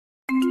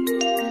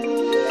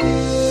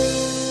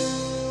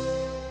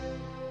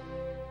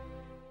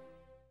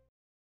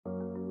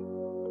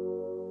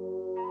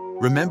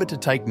Remember to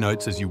take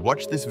notes as you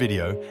watch this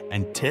video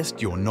and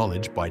test your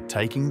knowledge by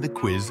taking the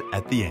quiz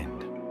at the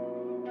end.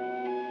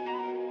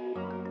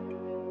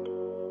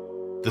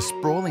 The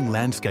sprawling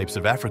landscapes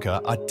of Africa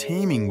are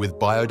teeming with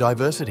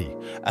biodiversity,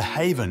 a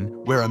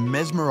haven where a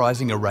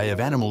mesmerizing array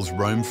of animals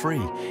roam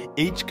free,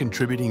 each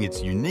contributing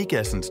its unique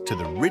essence to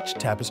the rich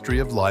tapestry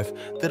of life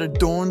that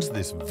adorns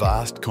this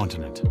vast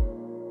continent.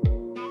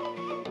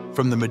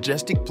 From the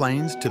majestic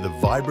plains to the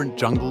vibrant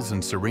jungles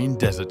and serene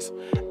deserts,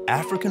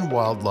 African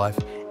wildlife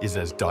is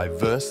as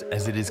diverse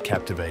as it is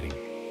captivating.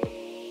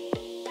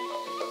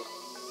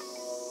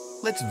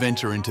 Let's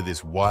venture into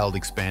this wild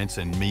expanse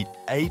and meet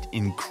 8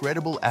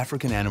 incredible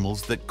African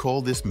animals that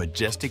call this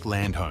majestic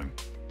land home.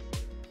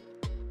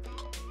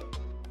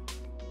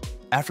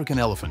 African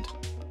elephant.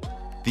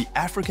 The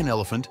African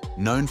elephant,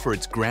 known for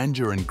its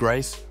grandeur and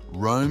grace,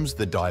 roams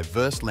the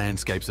diverse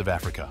landscapes of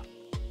Africa.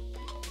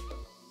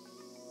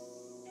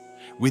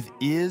 With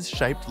ears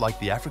shaped like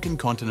the African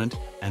continent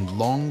and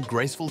long,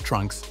 graceful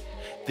trunks,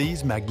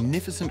 these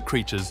magnificent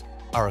creatures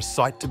are a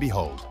sight to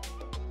behold.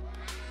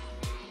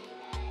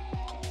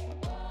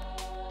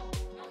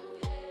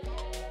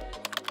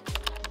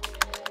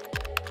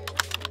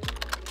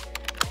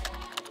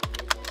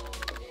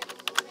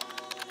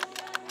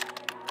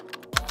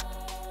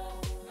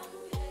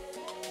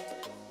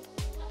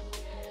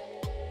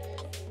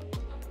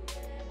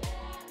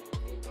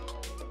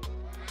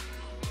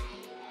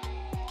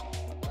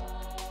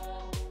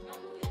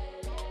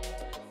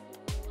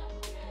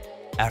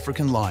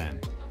 African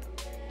lion.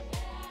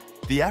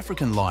 The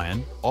African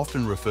lion,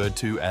 often referred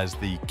to as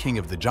the king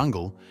of the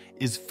jungle,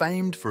 is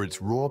famed for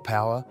its raw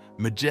power,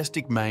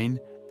 majestic mane,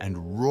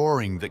 and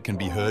roaring that can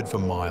be heard for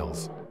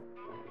miles.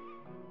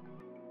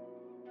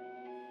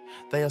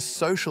 They are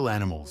social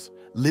animals,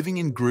 living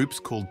in groups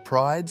called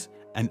prides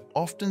and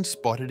often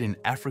spotted in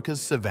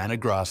Africa's savanna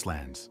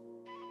grasslands.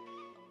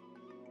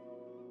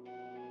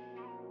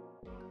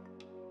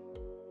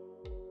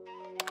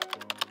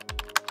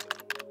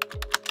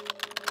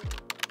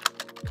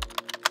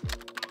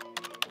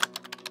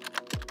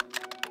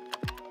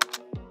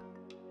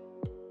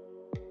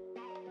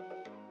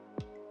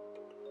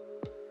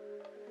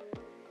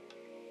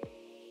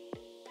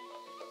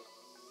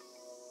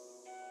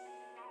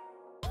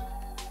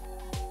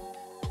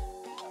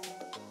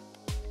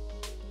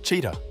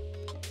 Cheetah.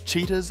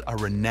 Cheetahs are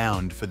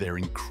renowned for their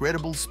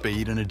incredible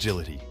speed and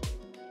agility.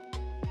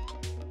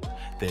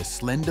 Their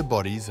slender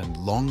bodies and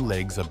long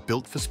legs are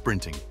built for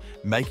sprinting,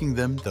 making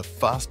them the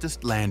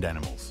fastest land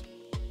animals.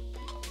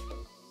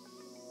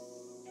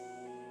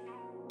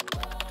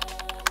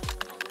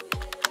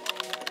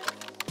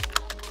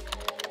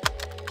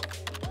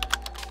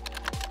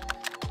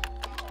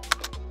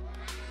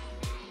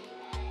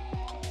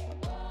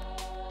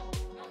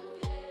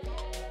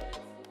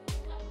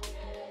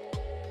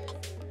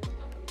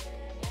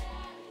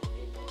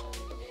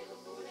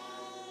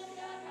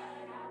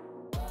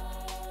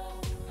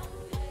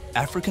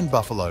 African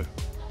buffalo.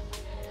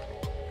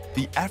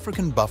 The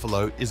African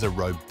buffalo is a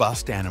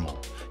robust animal,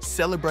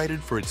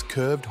 celebrated for its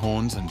curved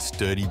horns and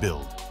sturdy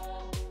build.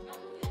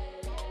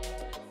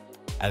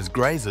 As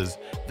grazers,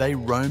 they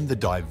roam the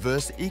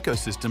diverse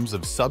ecosystems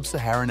of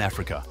sub-Saharan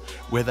Africa,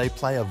 where they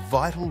play a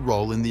vital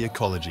role in the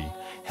ecology,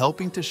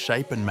 helping to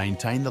shape and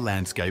maintain the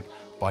landscape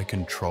by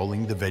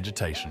controlling the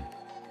vegetation.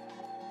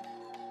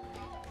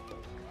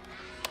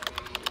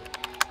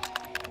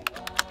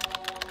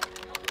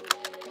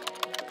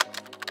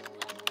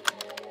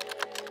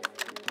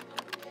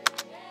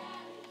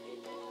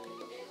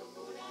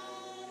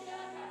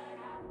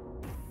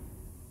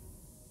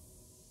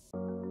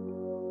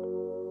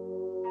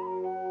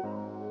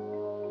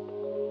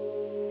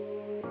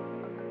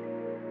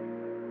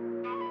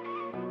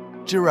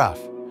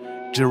 Giraffe.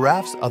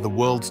 Giraffes are the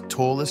world's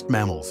tallest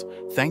mammals,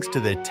 thanks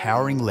to their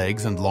towering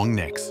legs and long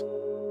necks.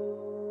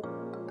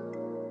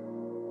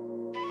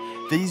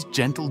 These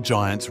gentle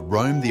giants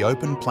roam the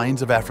open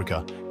plains of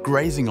Africa,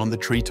 grazing on the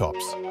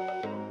treetops.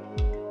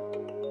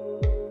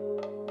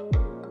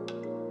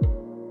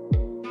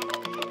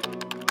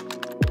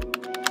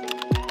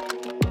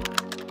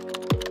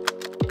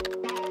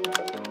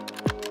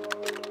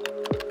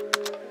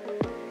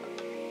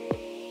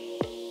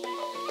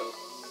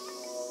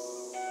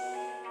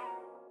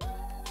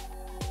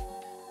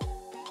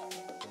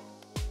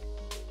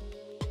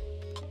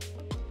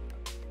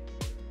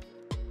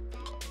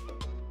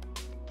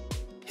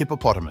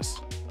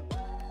 Hippopotamus.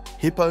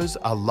 Hippos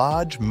are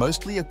large,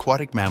 mostly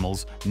aquatic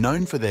mammals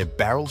known for their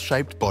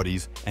barrel-shaped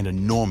bodies and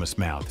enormous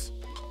mouths.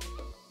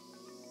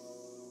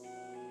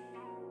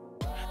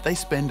 They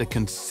spend a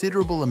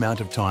considerable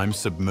amount of time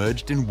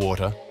submerged in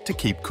water to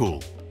keep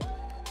cool.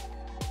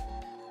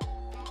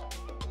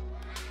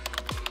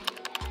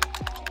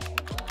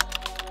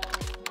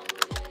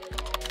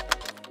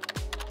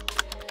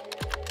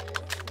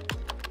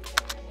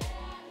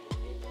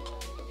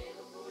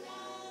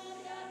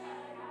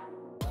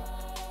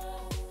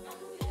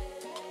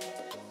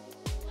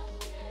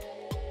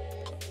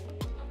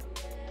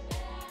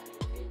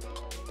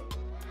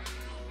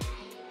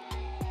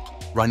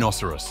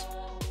 Rhinoceros.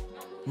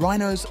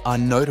 Rhinos are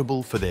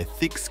notable for their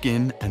thick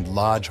skin and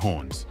large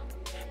horns.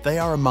 They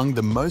are among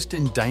the most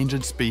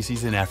endangered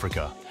species in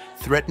Africa,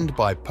 threatened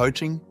by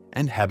poaching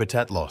and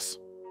habitat loss.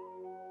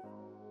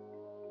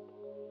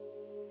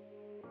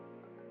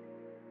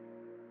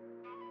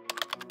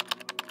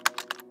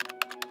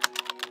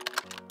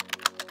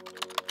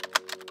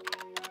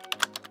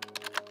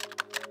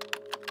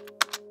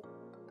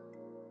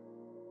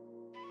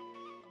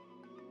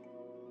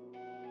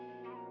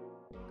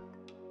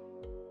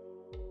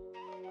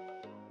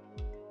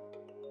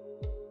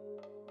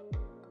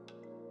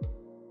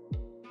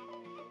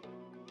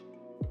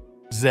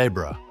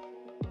 Zebra.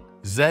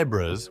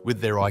 Zebras,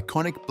 with their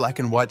iconic black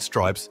and white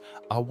stripes,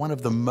 are one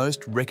of the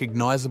most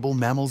recognizable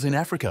mammals in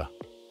Africa.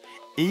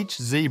 Each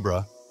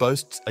zebra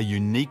boasts a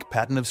unique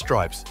pattern of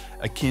stripes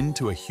akin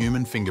to a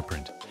human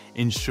fingerprint,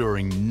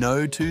 ensuring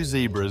no two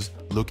zebras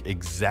look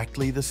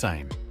exactly the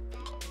same.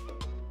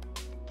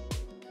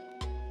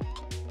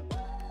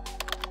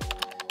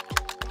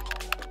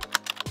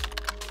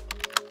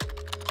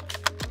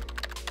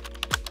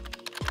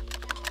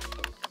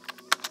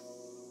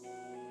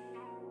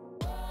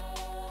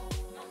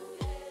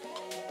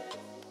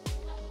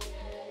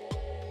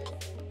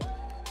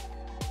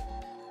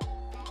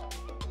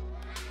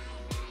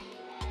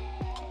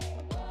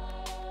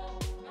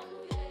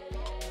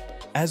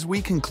 As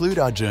we conclude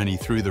our journey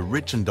through the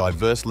rich and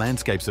diverse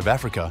landscapes of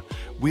Africa,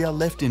 we are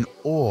left in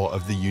awe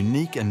of the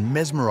unique and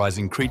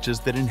mesmerizing creatures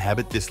that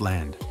inhabit this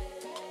land.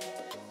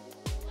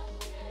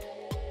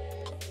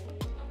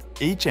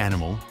 Each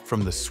animal,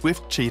 from the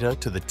swift cheetah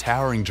to the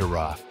towering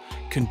giraffe,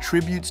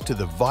 contributes to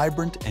the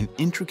vibrant and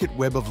intricate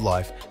web of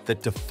life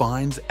that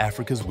defines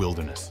Africa's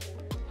wilderness.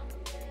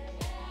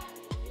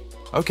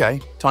 Okay,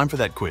 time for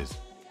that quiz.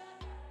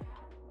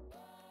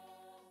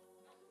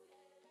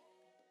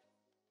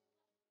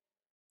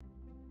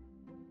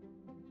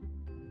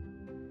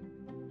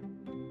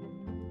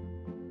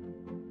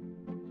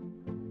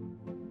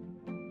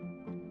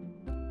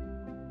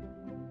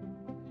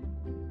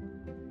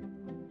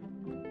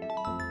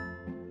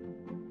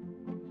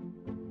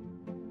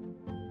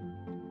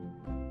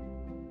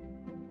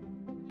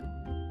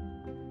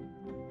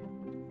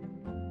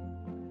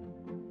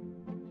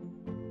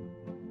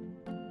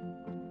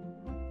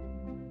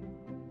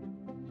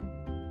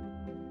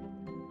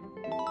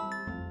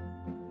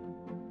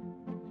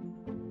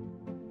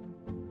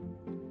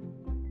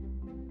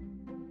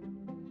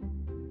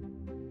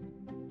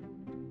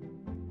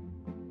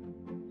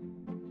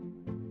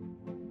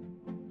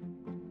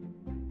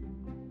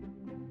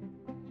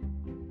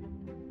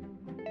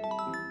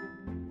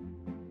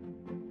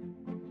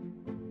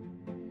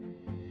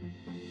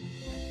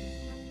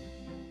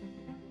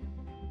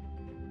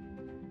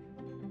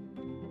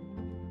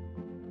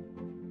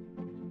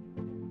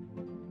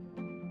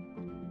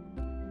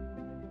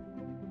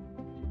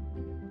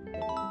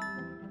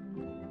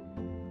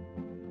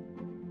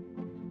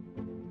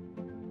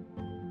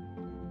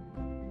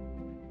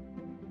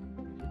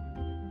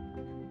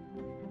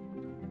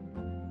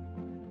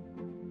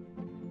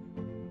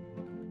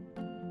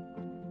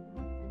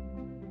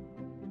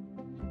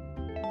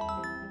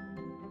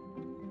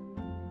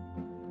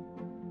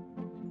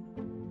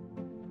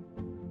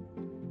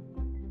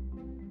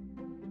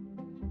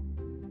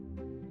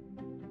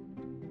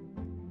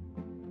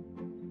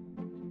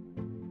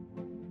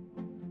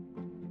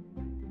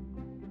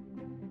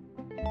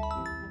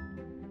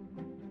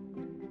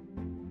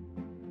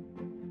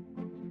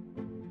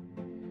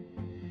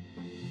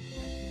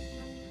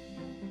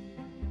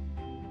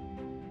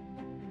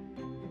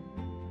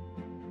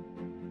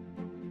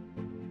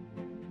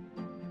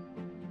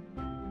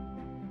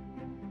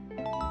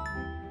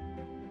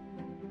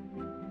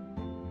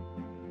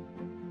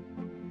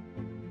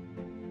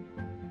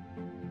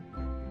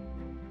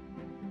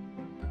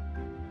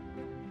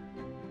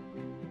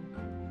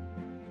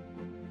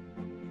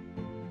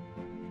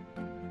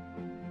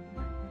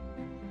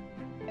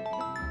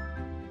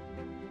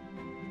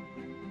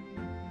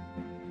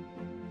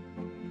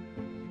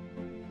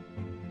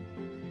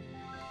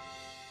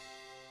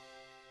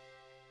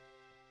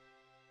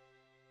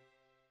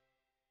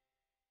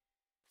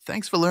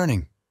 Thanks for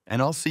learning,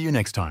 and I'll see you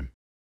next time.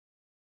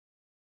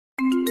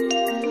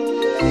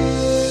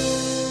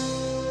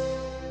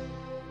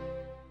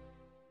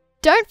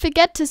 Don't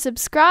forget to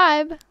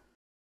subscribe.